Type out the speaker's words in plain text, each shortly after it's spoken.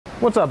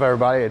What's up,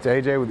 everybody? It's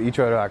AJ with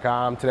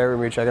etrailer.com. Today we're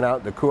going to be checking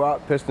out the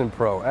Kuat Piston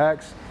Pro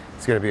X.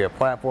 It's going to be a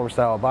platform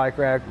style bike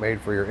rack made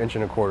for your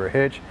 1.25"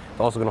 hitch. It's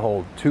also going to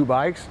hold 2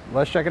 bikes.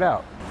 Let's check it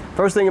out.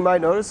 First thing you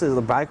might notice is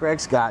the bike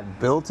rack's got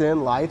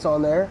built-in lights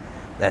on there.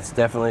 That's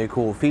definitely a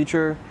cool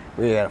feature.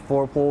 We got a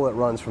 4-pole that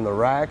runs from the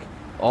rack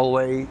all the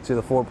way to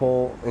the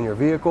 4-pole in your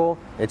vehicle.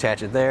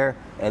 Attach it there,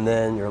 and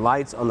then your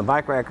lights on the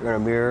bike rack are going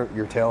to mirror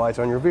your tail lights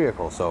on your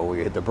vehicle. So when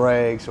you hit the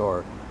brakes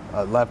or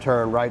a left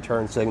turn, right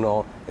turn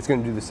signal, it's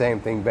going to do the same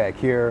thing back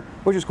here,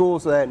 which is cool,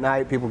 so that at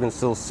night people can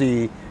still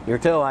see your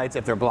taillights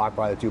if they're blocked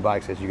by the 2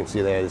 bikes, as you can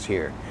see that is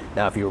here.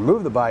 Now if you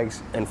remove the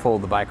bikes and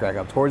fold the bike rack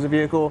up towards the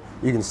vehicle,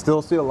 you can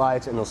still see the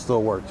lights and they'll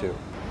still work too.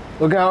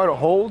 Look how it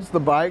holds the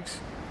bikes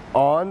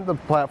on the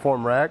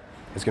platform rack.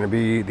 It's going to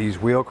be these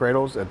wheel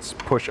cradles that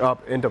push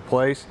up into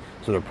place,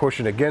 so they're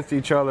pushing against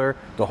each other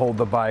to hold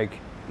the bike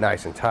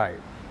nice and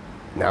tight.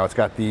 Now it's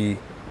got the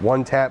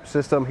 1-tap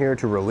system here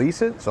to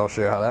release it, so I'll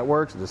show you how that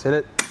works. Just hit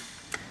it,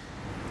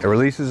 it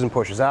releases and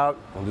pushes out.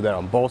 We'll do that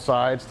on both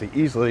sides to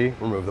easily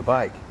remove the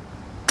bike.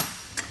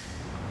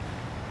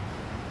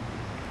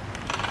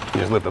 You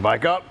just lift the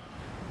bike up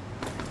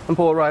and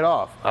pull it right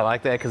off. I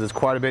like that because it's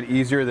quite a bit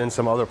easier than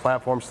some other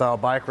platform style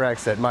bike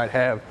racks that might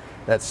have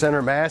that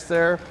center mass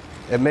there.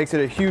 It makes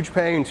it a huge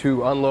pain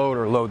to unload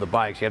or load the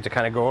bikes. You have to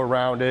kind of go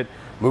around it,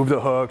 move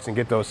the hooks and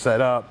get those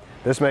set up.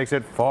 This makes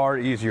it far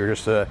easier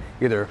just to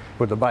either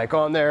put the bike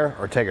on there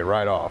or take it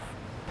right off.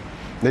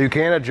 Now you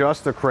can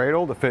adjust the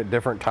cradle to fit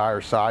different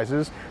tire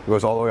sizes. It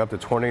goes all the way up to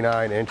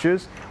 29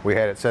 inches. We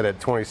had it set at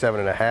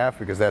 27.5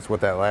 because that's what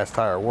that last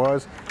tire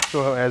was.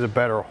 So it has a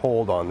better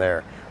hold on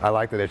there. I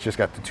like that it's just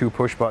got the 2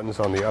 push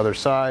buttons on the other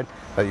side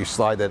that you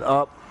slide that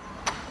up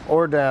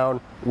or down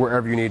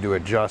wherever you need to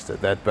adjust it.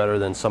 That's better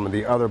than some of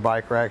the other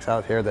bike racks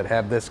out here that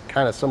have this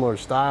kind of similar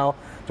style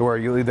to where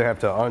you either have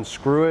to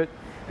unscrew it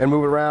and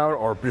move it around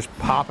or just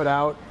pop it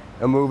out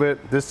and move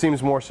it. This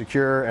seems more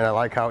secure, and I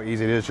like how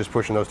easy it is just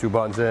pushing those 2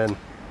 buttons in,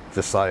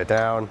 just slide it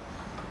down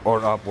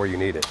or up where you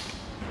need it.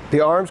 The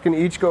arms can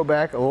each go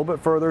back a little bit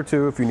further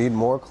too if you need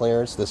more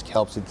clearance. This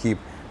helps it keep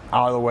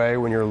out of the way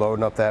when you're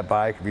loading up that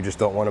bike. If you just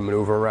don't want to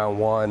maneuver around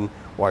one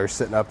while you're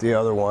sitting up the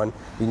other one,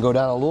 you can go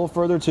down a little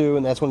further too,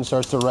 and that's when it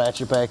starts to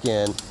ratchet back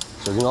in.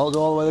 So you can all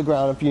go all the way to the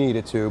ground if you need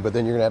it to, but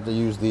then you're gonna have to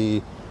use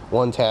the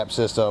 1-tap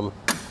system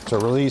to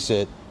release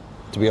it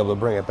to be able to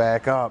bring it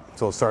back up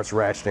until it starts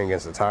ratcheting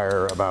against the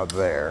tire about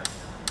there.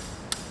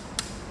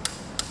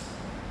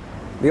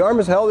 The arm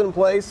is held in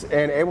place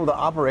and able to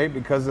operate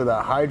because of the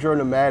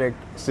hydro-pneumatic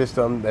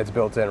system that's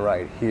built in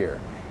right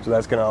here. So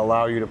that's going to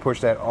allow you to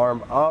push that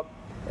arm up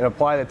and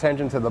apply the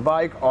tension to the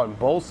bike on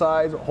both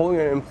sides,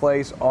 holding it in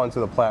place onto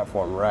the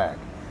platform rack.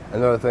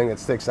 Another thing that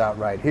sticks out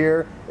right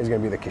here is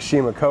going to be the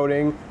Kashima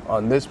coating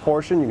on this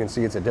portion. You can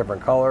see it's a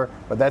different color,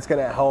 but that's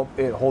going to help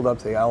it hold up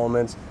to the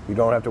elements. You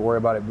don't have to worry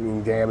about it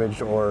being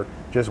damaged or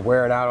just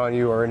wearing out on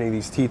you or any of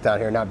these teeth down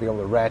here not being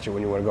able to ratchet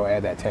when you want to go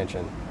add that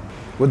tension.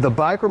 With the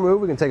bike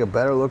removed, we can take a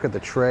better look at the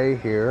tray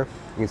here.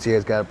 You can see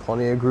it's got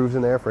plenty of grooves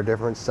in there for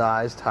different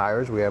size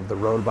tires. We have the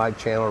road bike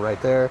channel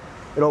right there.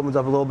 It opens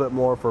up a little bit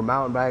more for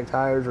mountain bike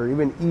tires or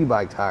even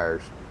e-bike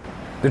tires.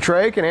 The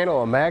tray can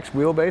handle a max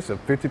wheelbase of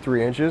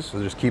 53 inches,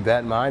 so just keep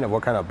that in mind of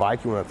what kind of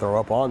bike you want to throw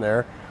up on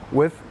there.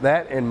 With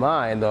that in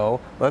mind though,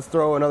 let's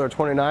throw another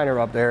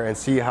 29er up there and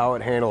see how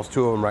it handles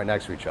 2 of them right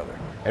next to each other.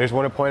 I just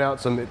want to point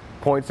out some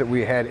points that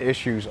we had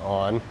issues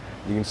on.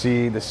 You can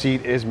see the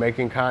seat is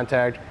making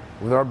contact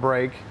with our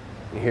brake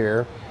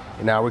here.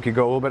 And now we could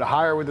go a little bit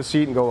higher with the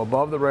seat and go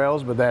above the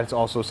rails, but that's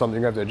also something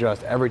you have to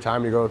adjust every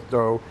time you go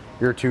throw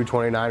your 2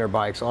 29er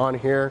bikes on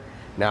here.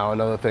 Now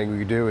another thing we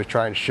could do is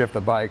try and shift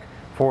the bike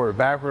forward or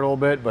backward a little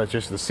bit, but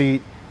just the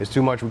seat is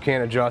too much. We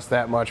can't adjust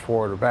that much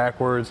forward or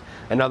backwards.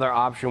 Another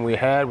option we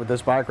had with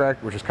this bike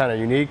rack, which is kind of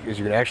unique, is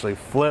you can actually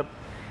flip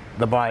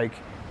the bike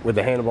with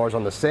the handlebars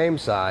on the same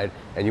side,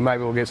 and you might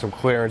be able to get some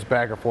clearance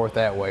back and forth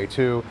that way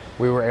too.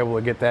 We were able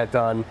to get that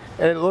done,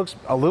 and it looks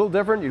a little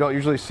different. You don't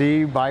usually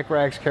see bike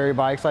racks carry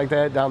bikes like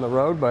that down the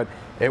road, but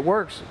it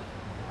works.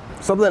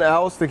 Something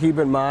else to keep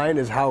in mind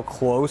is how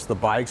close the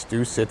bikes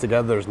do sit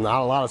together. There's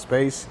not a lot of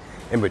space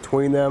in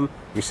between them.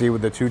 You see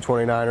with the 2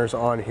 29ers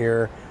on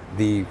here,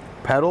 the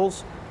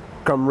pedals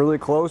come really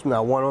close.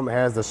 Now one of them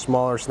has the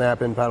smaller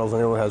snap-in pedals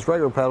and the other one has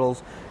regular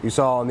pedals. You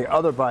saw on the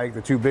other bike,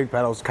 the 2 big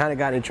pedals kind of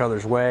got in each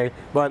other's way,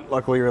 but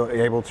luckily you're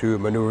able to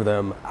maneuver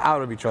them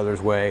out of each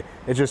other's way.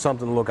 It's just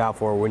something to look out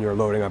for when you're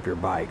loading up your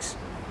bikes.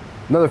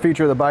 Another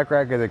feature of the bike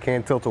rack is it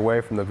can tilt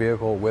away from the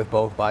vehicle with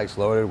both bikes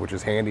loaded, which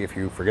is handy if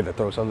you forget to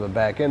throw something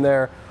back in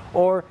there,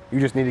 or you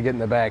just need to get in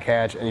the back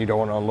hatch and you don't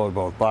want to unload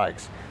both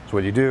bikes. So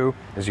what you do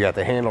is you got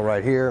the handle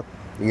right here,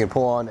 you can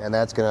pull on, and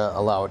that's going to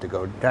allow it to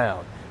go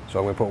down. So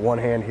I'm going to put one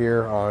hand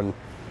here on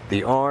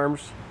the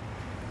arms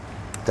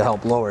to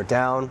help lower it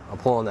down. I'll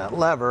pull on that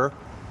lever,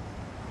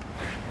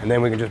 and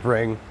then we can just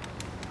bring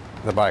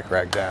the bike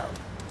rack down.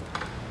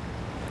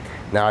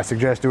 Now I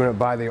suggest doing it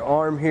by the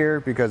arm here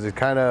because it's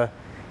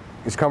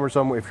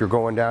cumbersome if you're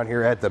going down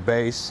here at the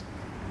base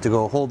to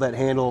go hold that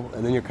handle,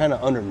 and then you're kind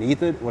of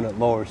underneath it when it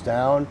lowers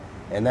down,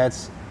 and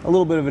that's a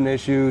little bit of an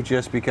issue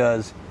just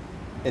because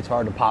it's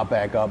hard to pop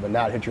back up and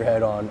not hit your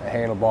head on a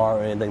handlebar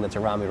or anything that's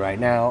around me right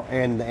now,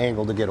 and the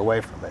angle to get away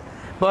from it.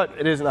 But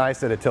it is nice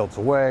that it tilts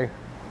away,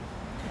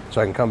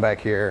 so I can come back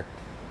here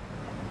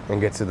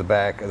and get to the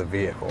back of the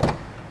vehicle.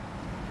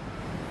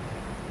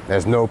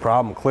 There's no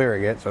problem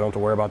clearing it, so I don't have to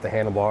worry about the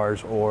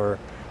handlebars or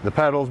the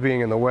pedals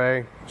being in the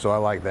way, so I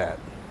like that.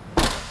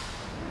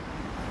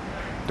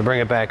 To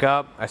bring it back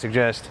up, I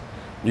suggest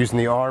using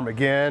the arm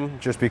again,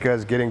 just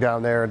because getting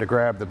down there to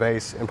grab the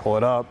base and pull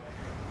it up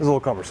is a little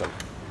cumbersome.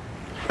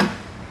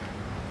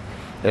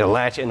 It'll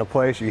latch into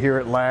place. You hear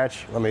it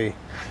latch. Let me do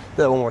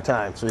that one more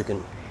time so you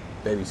can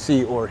maybe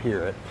see or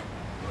hear it.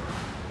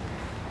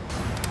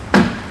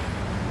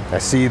 I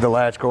see the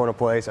latch go into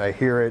place. I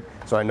hear it,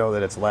 so I know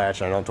that it's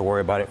latched. I don't have to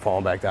worry about it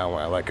falling back down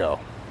when I let go.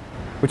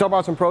 We talked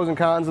about some pros and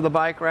cons of the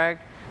bike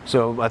rack.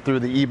 So I threw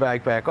the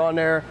e-bike back on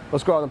there.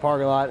 Let's go out in the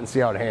parking lot and see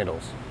how it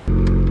handles.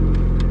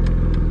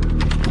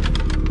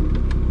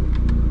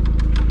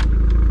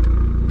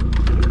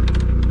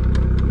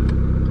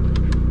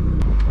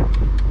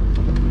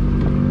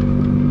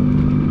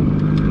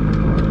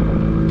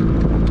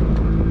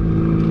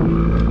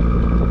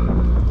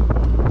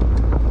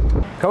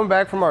 Coming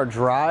back from our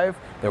drive,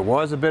 there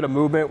was a bit of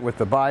movement with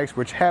the bikes,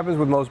 which happens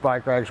with most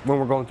bike racks when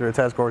we're going through a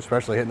test course,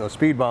 especially hitting those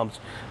speed bumps.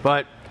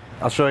 But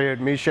I'll show you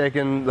me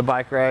shaking the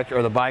bike rack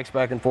or the bikes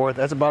back and forth.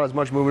 That's about as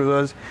much movement as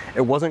it was.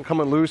 It wasn't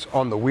coming loose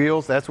on the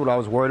wheels. That's what I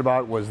was worried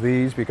about, was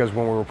these, because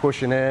when we were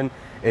pushing in,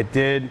 it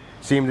did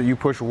seem that you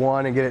push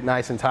one and get it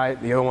nice and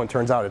tight. The other one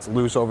turns out it's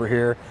loose over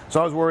here.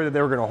 So I was worried that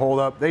they were going to hold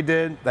up. They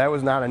did. That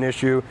was not an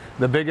issue.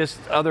 The biggest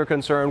other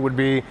concern would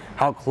be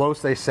how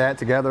close they sat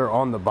together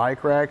on the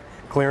bike rack.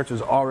 Clearance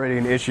is already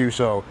an issue,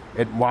 so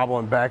it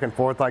wobbling back and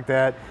forth like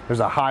that,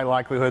 there's a high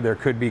likelihood there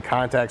could be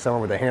contact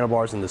somewhere with the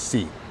handlebars and the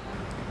seat.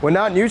 When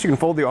not in use, you can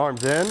fold the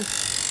arms in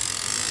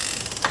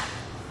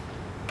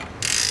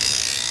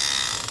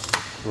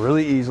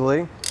really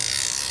easily.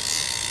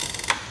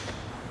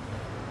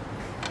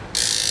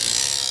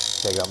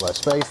 Take up less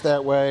space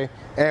that way.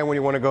 And when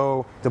you want to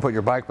go to put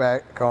your bike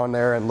back on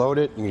there and load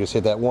it, you can just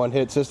hit that one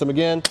hit system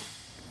again.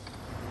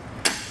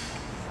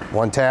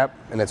 One tap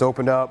and it's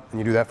opened up, and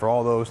you do that for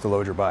all those to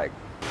load your bike.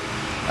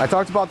 I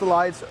talked about the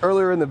lights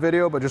earlier in the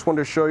video, but just wanted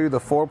to show you the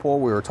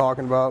 4-pole we were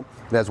talking about.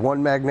 It has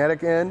one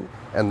magnetic end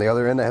and the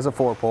other end that has a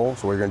 4-pole.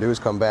 So what you're gonna do is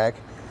come back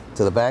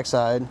to the back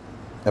side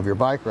of your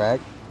bike rack.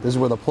 This is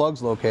where the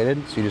plug's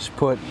located. So you just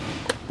put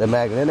the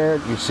magnet in there.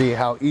 You see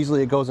how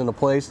easily it goes into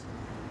place.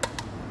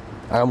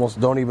 I almost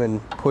don't even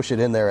push it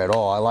in there at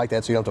all. I like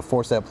that, so you don't have to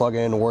force that plug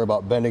in and worry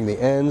about bending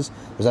the ends.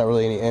 There's not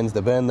really any ends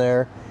to bend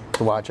there.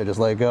 So watch, I just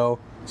let it go.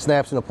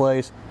 Snaps into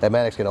place. That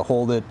magnetic's gonna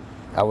hold it.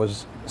 I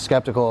was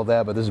skeptical of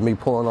that, but this is me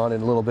pulling on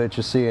it a little bit,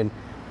 just seeing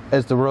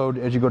as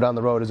you go down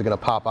the road, is it gonna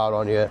pop out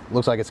on you?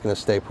 Looks like it's gonna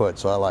stay put,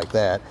 so I like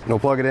that. And we'll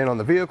plug it in on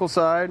the vehicle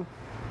side,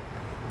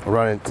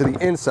 run it to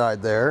the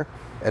inside there,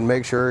 and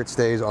make sure it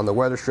stays on the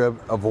weather strip.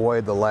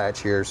 Avoid the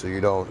latch here so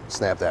you don't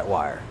snap that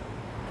wire.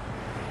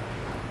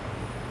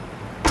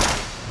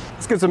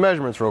 Let's get some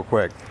measurements real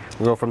quick.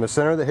 We'll go from the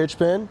center of the hitch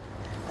pin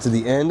to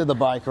the end of the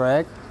bike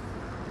rack.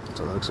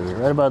 So it looks like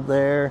right about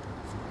there.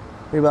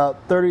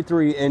 About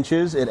 33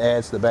 inches it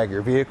adds to the back of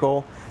your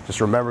vehicle. Just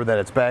remember that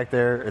it's back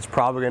there. It's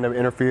probably going to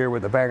interfere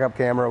with the backup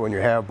camera when you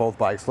have both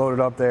bikes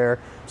loaded up there.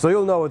 So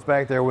you'll know it's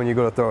back there when you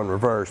go to throw in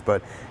reverse.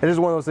 But it is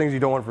one of those things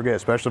you don't want to forget,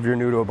 especially if you're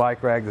new to a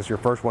bike rack. This is your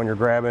first one you're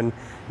grabbing.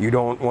 You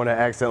don't want to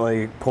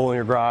accidentally pull in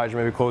your garage,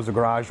 maybe close the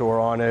garage door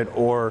on it,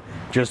 or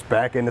just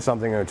back into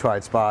something in a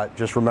tight spot.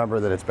 Just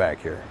remember that it's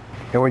back here.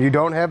 And when you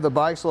don't have the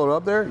bikes loaded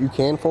up there, you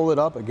can fold it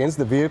up against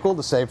the vehicle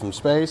to save some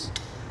space.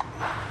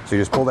 So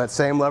you just pull that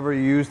same lever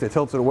you used to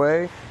tilt it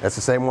away. That's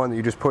the same one that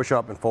you just push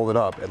up and fold it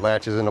up. It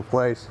latches into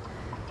place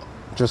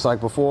just like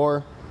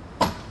before.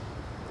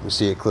 You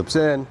see it clips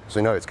in, so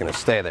you know it's going to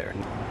stay there.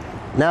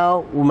 Now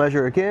we'll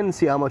measure again and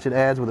see how much it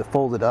adds with it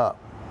folded up.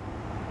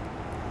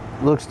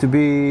 Looks to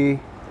be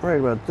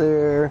right about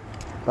there.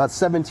 About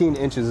 17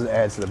 inches it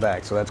adds to the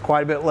back, so that's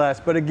quite a bit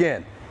less. But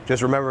again,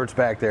 just remember it's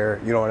back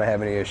there. You don't want to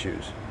have any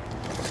issues.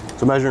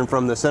 So measuring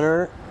from the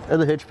center of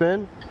the hitch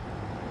pin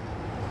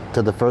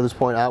to the furthest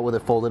point out with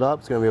it folded up,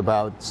 it's going to be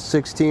about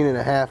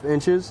 16.5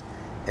 inches.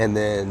 And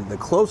then the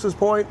closest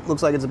point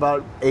looks like it's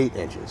about 8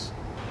 inches.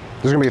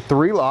 There's going to be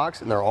 3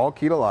 locks, and they're all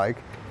keyed alike.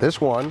 This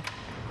one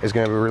is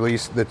going to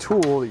release the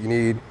tool that you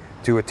need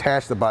to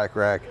attach the bike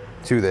rack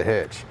to the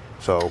hitch.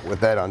 So with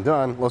that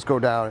undone, let's go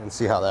down and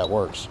see how that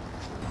works.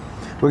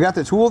 We got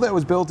the tool that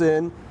was built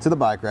in to the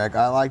bike rack.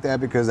 I like that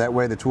because that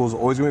way the tool is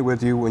always going to be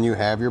with you when you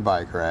have your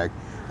bike rack.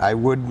 I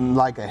would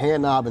like a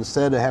hand knob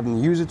instead of having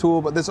to use a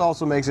tool, but this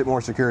also makes it more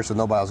secure so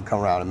nobody else can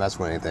come around and mess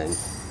with anything.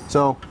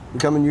 So you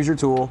come and use your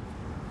tool.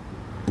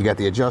 You got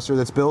the adjuster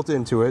that's built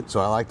into it, so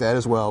I like that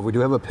as well. We do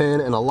have a pin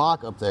and a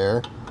lock up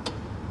there.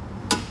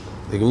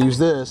 You can use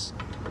this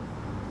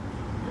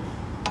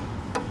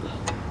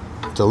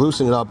to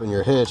loosen it up in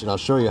your hitch, and I'll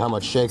show you how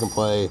much shake and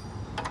play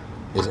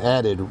is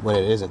added when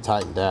it isn't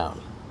tightened down.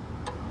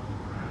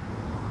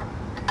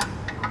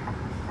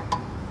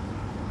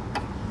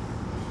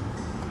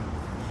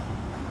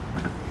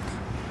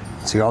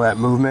 See all that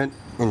movement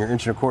in your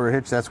 1¼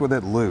 hitch? That's with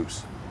it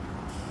loose.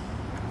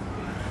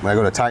 When I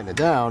go to tighten it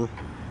down,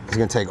 it's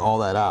going to take all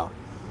that out.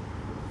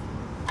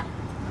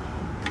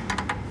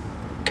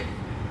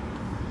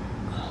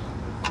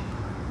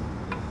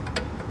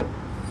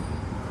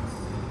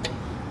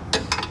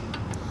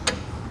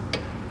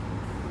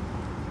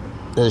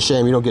 It's a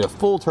shame you don't get a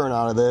full turn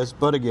out of this,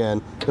 but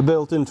again, the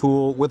built-in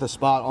tool with a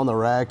spot on the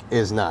rack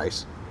is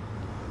nice.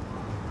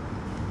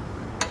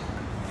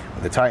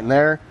 With the tighten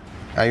there,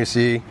 now you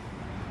see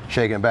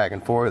shaking back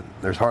and forth,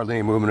 there's hardly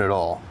any movement at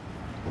all.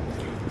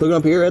 Looking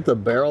up here at the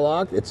barrel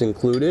lock, it's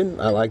included.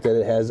 I like that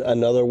it has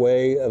another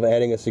way of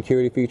adding a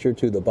security feature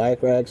to the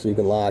bike rack, so you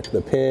can lock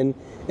the pin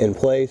in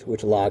place,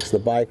 which locks the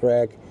bike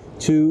rack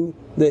to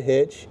the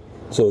hitch.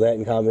 So that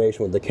in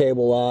combination with the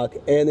cable lock,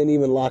 and then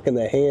even locking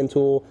the hand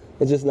tool,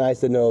 it's just nice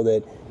to know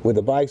that with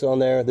the bikes on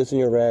there, this in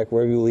your rack,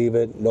 wherever you leave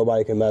it,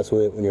 nobody can mess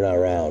with it when you're not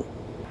around.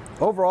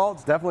 Overall,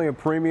 it's definitely a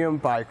premium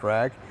bike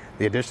rack.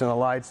 The addition of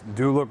lights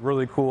do look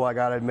really cool, I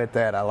gotta admit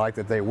that. I like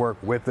that they work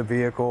with the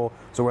vehicle,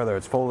 so whether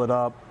it's folded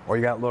up or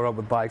you got it loaded up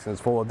with bikes and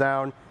it's folded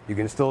down, you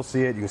can still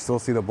see it, you can still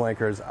see the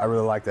blinkers. I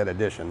really like that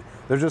addition.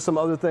 There's just some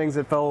other things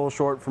that fell a little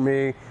short for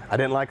me. I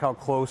didn't like how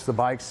close the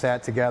bikes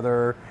sat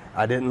together.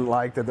 I didn't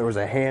like that there was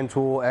a hand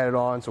tool added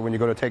on, so when you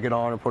go to take it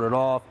on and put it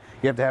off,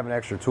 you have to have an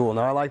extra tool.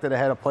 Now I like that it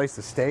had a place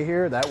to stay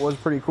here. That was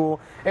pretty cool.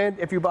 And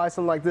if you buy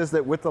something like this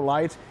that with the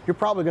lights, you're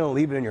probably gonna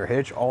leave it in your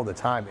hitch all the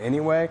time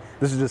anyway.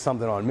 This is just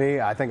something on me.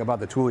 I think about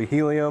the Thule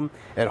Helium.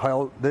 It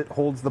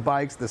holds the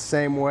bikes the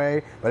same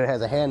way, but it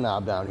has a hand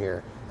knob down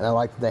here. And I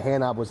like that the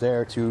hand knob was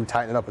there to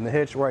tighten it up in the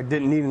hitch where I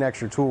didn't need an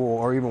extra tool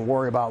or even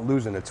worry about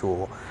losing a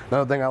tool.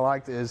 Another thing I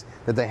liked is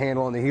that the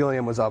handle on the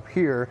Helium was up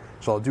here,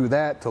 so I'll do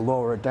that to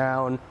lower it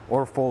down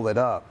or fold it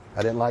up.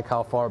 I didn't like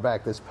how far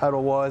back this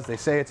pedal was. They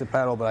say it's a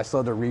pedal, but I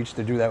still had to reach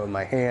to do that with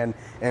my hand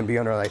and be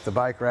under like the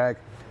bike rack.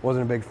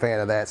 Wasn't a big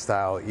fan of that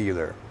style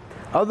either.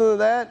 Other than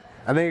that,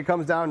 I think it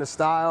comes down to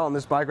style, and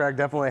this bike rack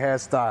definitely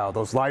has style.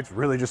 Those lights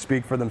really just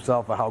speak for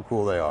themselves of how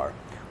cool they are.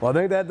 Well, I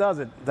think that does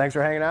it. Thanks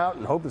for hanging out,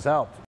 and hope this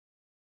helped.